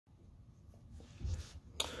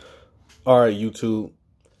All right, YouTube.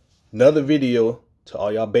 Another video to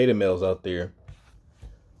all y'all beta males out there.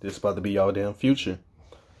 This is about to be y'all damn future.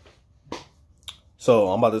 So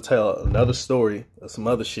I'm about to tell another story of some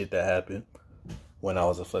other shit that happened when I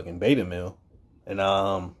was a fucking beta male. And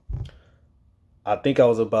I think I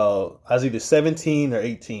was either 17 or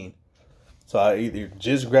 18. So I either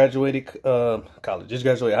just graduated college, just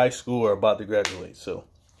graduated high school, or about to graduate. So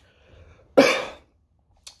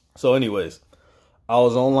anyways, I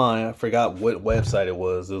was online. I forgot what website it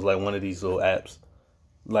was. It was like one of these little apps,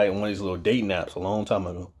 like one of these little dating apps a long time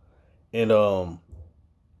ago. And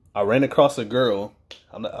I ran across a girl.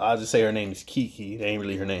 I'll just say her name is Kiki. It ain't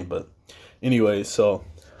really her name, but anyway. So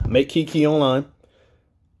I met Kiki online.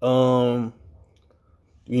 You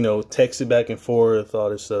know, texted back and forth, all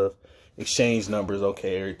this stuff. Exchange numbers.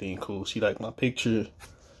 Okay, everything cool. She liked my picture,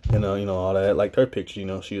 and you know, all that. Liked her picture. You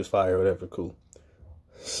know, she was fire, whatever. Cool.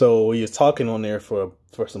 So we was talking on there for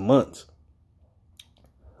some months.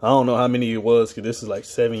 I don't know how many it was, because this is like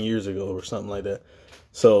 7 years ago or something like that.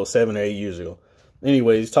 So 7 or 8 years ago.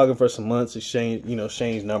 Anyways, he's talking for some months, exchange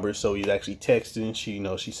numbers. So he's actually texting.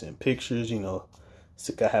 She sent pictures,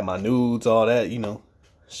 I had my nudes, all that,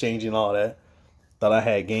 exchanging all that. Thought I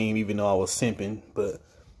had game, even though I was simping. But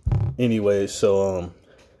anyways, so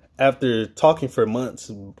after talking for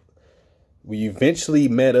months, we eventually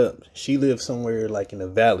met up. She lived somewhere like in the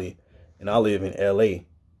valley, and I live in LA.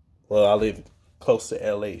 Well, I live close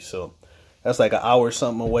to LA, so that's like an hour or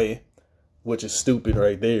something away, which is stupid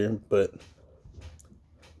right there, but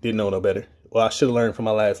didn't know no better. Well, I should have learned from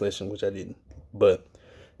my last lesson, which I didn't. But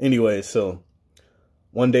anyway, so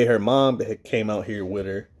one day her mom came out here with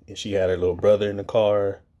her, and she had her little brother in the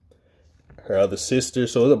car, her other sister.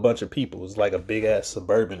 So it was a bunch of people. It was like a big ass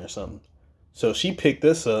Suburban or something. So she picked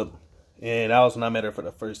us up, and that was when I met her for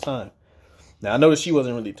the first time. Now I noticed she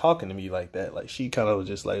wasn't really talking to me like that. Like she kind of was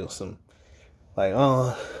just like some, like,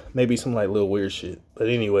 maybe some like little weird shit. But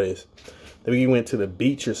anyways, then we went to the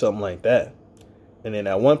beach or something like that. And then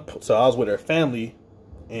so I was with her family,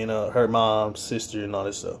 and her mom, sister, and all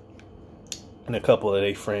this stuff, and a couple of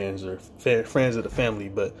their friends or friends of the family,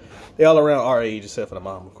 but they all around our age except for the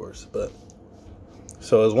mom, of course. But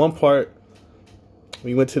so as one part,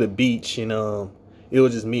 we went to the beach, and it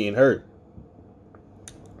was just me and her.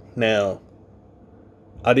 Now,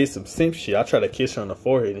 I did some simp shit. I tried to kiss her on the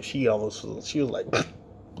forehead, and she was like,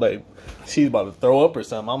 like she's about to throw up or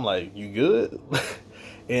something. I'm like, you good?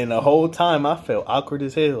 And the whole time I felt awkward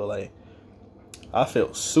as hell. Like, I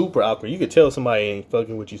felt super awkward. You could tell somebody ain't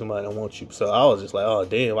fucking with you, somebody don't want you. So I was just like, oh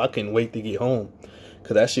damn, I couldn't wait to get home,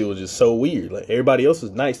 because that shit was just so weird. Like, everybody else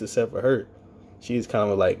was nice except for her. She was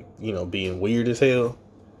kind of like, being weird as hell.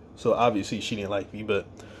 So obviously she didn't like me, but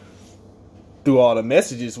through all the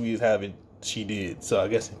messages we was having, she did. So I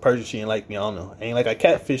guess in person she didn't like me. I don't know. Ain't like I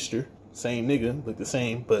catfished her. Same nigga, look the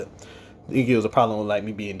same, but I think it was a problem with like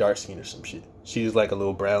me being dark skinned or some shit. She was like a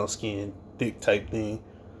little brown skin, thick type thing.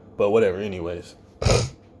 But whatever, anyways.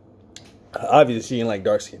 Obviously she didn't like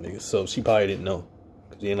dark skinned niggas, so she probably didn't know,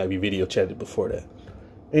 because she didn't like be video chatted before that.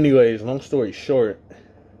 Anyways, long story short,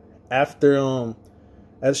 after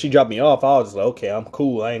she dropped me off, I was just like, okay, I'm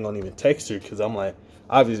cool. I ain't gonna even text her, because I'm like,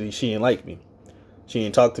 obviously she didn't like me. She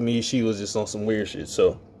didn't talk to me. She was just on some weird shit.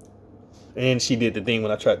 So, and she did the thing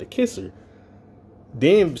when I tried to kiss her.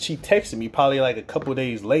 Then she texted me probably like a couple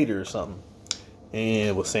days later or something,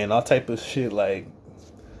 and was saying all type of shit, like,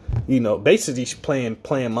 basically she's playing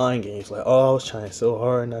mind games. Like, oh, I was trying so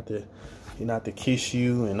hard not to kiss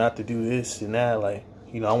you, and not to do this and that. Like,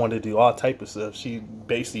 I wanted to do all type of stuff. She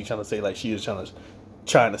basically trying to say like she was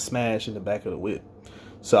trying to smash in the back of the whip.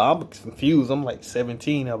 So I'm confused. I'm like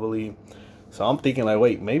 17, I believe. So I'm thinking like,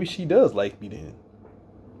 wait, maybe she does like me then.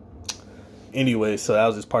 Anyway, so that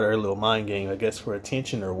was just part of her little mind game, I guess, for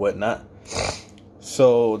attention or whatnot.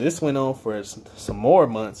 So this went on for some more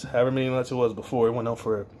months. However many months it was before, it went on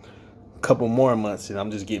for a couple more months, and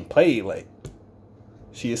I'm just getting played. Like,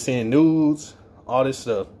 she is sending nudes, all this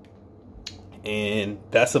stuff, and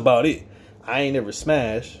that's about it. I ain't never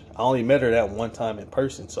smashed. I only met her that one time in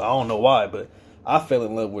person, so I don't know why, but I fell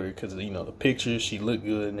in love with her because, the pictures, she looked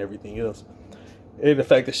good and everything else. And the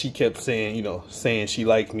fact that she kept saying, saying she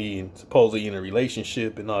liked me and supposedly in a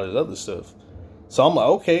relationship and all this other stuff. So I'm like,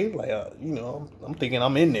 okay, like, I'm thinking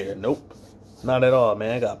I'm in there. Nope, not at all,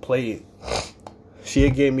 man. I got played. She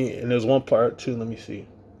had gave me, and there's one part too. Let me see.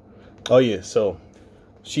 Oh yeah, so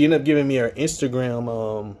she ended up giving me her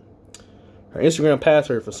Instagram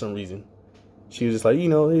password for some reason. She was just like,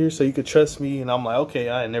 here, so you could trust me. And I'm like, okay,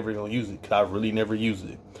 I ain't never gonna use it, because I really never used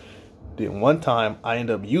it. Then one time I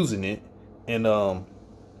ended up using it, and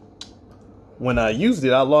when I used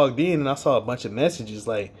it, I logged in and I saw a bunch of messages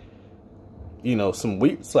like, you know, some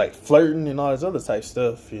weird, it's like flirting and all this other type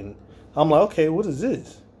stuff. And I'm like, okay, what is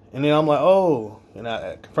this? And then I'm like, oh, and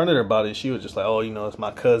I confronted her about it. She was just like, oh, you know, it's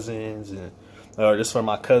my cousins, and or this for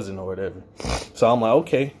my cousin or whatever. So I'm like,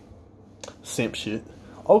 okay, simp shit.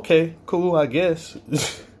 Okay, cool, I guess.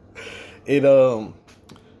 It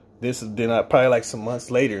then I probably like some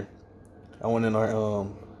months later, I went in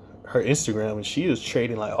her Instagram, and she was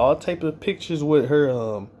trading like all type of pictures with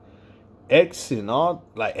her ex and all,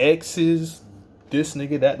 like exes, this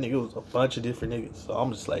nigga, that nigga, was a bunch of different niggas. So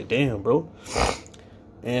I'm just like, damn, bro.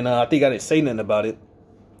 And I think I didn't say nothing about it.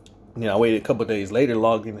 You know, I waited a couple days later,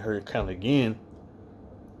 logged in her account again.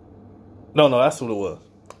 No, that's what it was.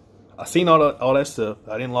 I seen all that stuff.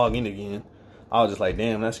 I didn't log in again. I was just like,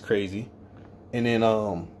 damn, that's crazy. And then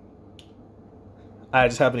I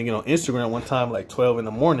just happened to get on Instagram one time, like 12 in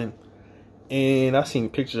the morning, and I seen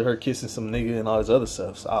pictures of her kissing some nigga and all this other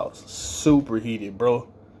stuff. So I was super heated, bro.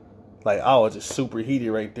 Like, I was just super heated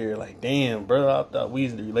right there. Like, damn, bro, I thought we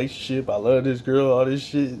was in a relationship. I love this girl, all this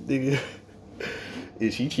shit, nigga.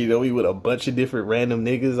 And she cheated on me with a bunch of different random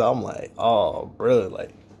niggas. I'm like, oh, bro,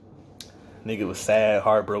 like, nigga was sad,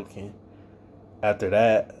 heartbroken. After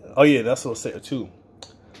that, oh yeah, that's what I said too.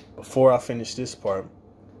 Before I finished this part,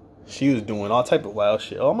 she was doing all type of wild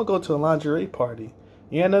shit. Oh, I'm gonna go to a lingerie party.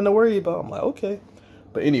 You ain't nothing to worry about. I'm like, okay.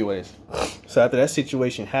 But anyways, so after that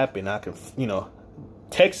situation happened, I could, you know,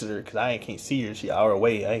 texted her because I can't see her. She an hour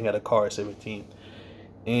away. I ain't got a car at 17.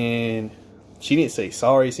 And she didn't say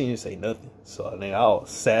sorry. She didn't say nothing. So I think I was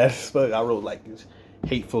sad as fuck. I wrote like this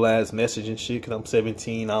hateful ass message and shit because I'm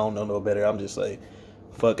 17. I don't know no better. I'm just like,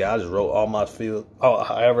 fuck it. I just wrote all my feel. Oh,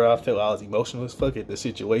 however I felt, I was emotional as fuck at the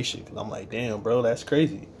situation. Cause I'm like, damn, bro, that's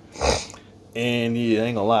crazy. And yeah, I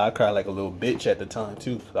ain't gonna lie, I cried like a little bitch at the time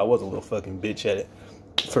too. I was a little fucking bitch at it.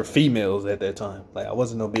 For females at that time. Like, I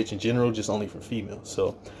wasn't no bitch in general, just only for females.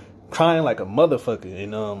 So crying like a motherfucker.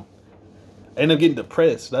 And I ended up getting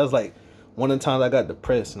depressed. That was like one of the times I got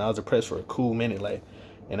depressed, and I was depressed for a cool minute. Like,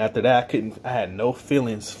 and after that I had no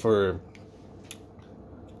feelings for,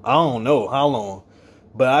 I don't know how long,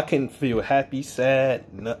 but I couldn't feel happy, sad,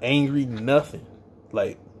 angry, nothing.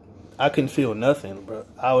 Like, I couldn't feel nothing, bro.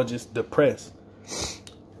 I was just depressed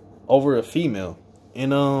over a female.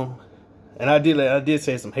 And I did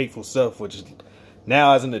say some hateful stuff, which is,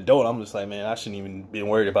 now as an adult, I'm just like, man, I shouldn't even been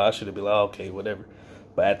worried about it. I should have been like, okay, whatever.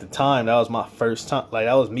 But at the time, that was my first time. Like,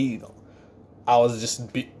 that was me. I was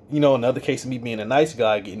just, you know, another case of me being a nice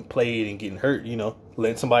guy, getting played and getting hurt, you know,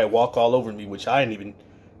 letting somebody walk all over me, which I didn't even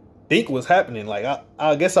think was happening. Like,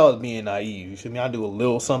 I guess I was being naive. You feel me? I do a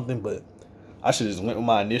little something, but I should have just went with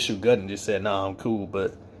my initial gut and just said, nah, I'm cool.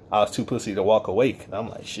 But I was too pussy to walk away. And I'm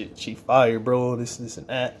like, shit, she fired, bro, this and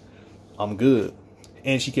that. I'm good.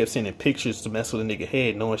 And she kept sending pictures to mess with a nigga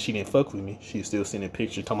head, knowing she didn't fuck with me. She was still sending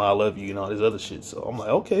pictures, telling me I love you and all this other shit. So I'm like,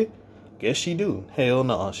 okay, guess she do. Hell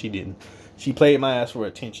no, she didn't. She played my ass for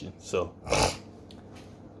attention. So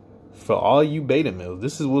for all you beta males,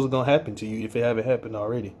 this is what's gonna happen to you if it haven't happened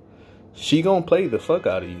already. She gonna play the fuck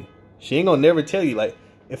out of you. She ain't gonna never tell you. Like,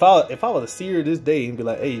 if I was to see her this day and be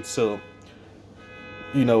like, hey, so,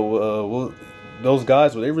 you know, well, those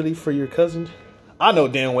guys, were they really for your cousin? I know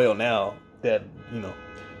damn well now that, you know,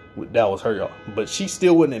 that was her, y'all. But she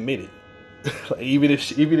still wouldn't admit it. Like, even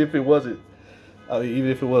if it wasn't, even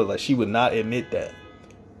if it was, like, she would not admit that.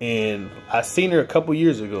 And I seen her a couple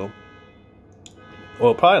years ago.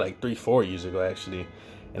 Well, probably like 3-4 years ago, actually.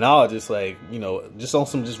 And I was just like, you know, just on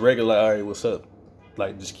some just regular, all right, what's up?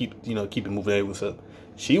 Like, just keep it moving, hey, what's up?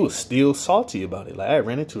 She was still salty about it. Like, I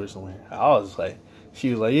ran into her somewhere. I was like,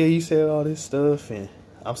 she was like, yeah, you said all this stuff, and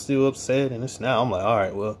I'm still upset, and it's now. I'm like, all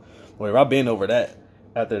right, well, whenever I've been over that,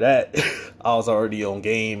 after that, I was already on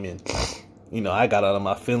game, and, you know, I got out of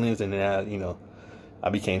my feelings, and then I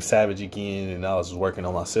became savage again, and I was just working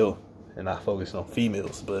on myself, and I focused on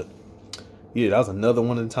females. But yeah, that was another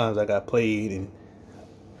one of the times I got played and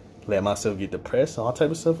let myself get depressed and all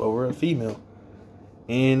type of stuff over a female.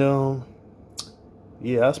 And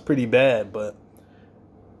yeah, that's pretty bad, but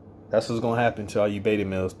that's what's gonna happen to all you beta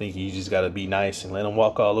males thinking you just gotta be nice and let them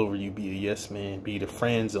walk all over you, be a yes man, be the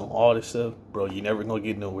friends and all this stuff. Bro, you never gonna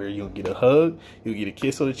get nowhere. You gonna get a hug, you'll get a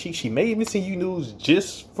kiss on the cheek. She may even send you news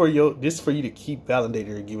just for you to keep validating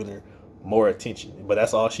her and giving her more attention. But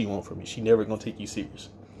that's all she want from me. She never gonna take you serious.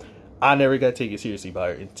 I never got taken seriously by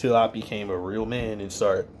her until I became a real man and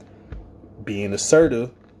start being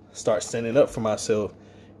assertive, start standing up for myself,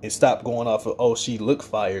 and stop going off of, oh, she look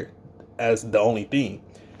fire as the only thing.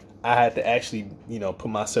 I had to actually, you know, put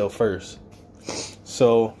myself first.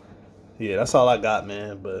 So, yeah, that's all I got,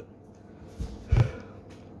 man. But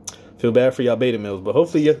feel bad for y'all beta males. But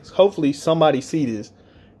hopefully somebody see this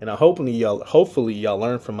And hopefully y'all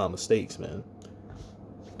learn from my mistakes, man.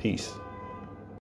 Peace.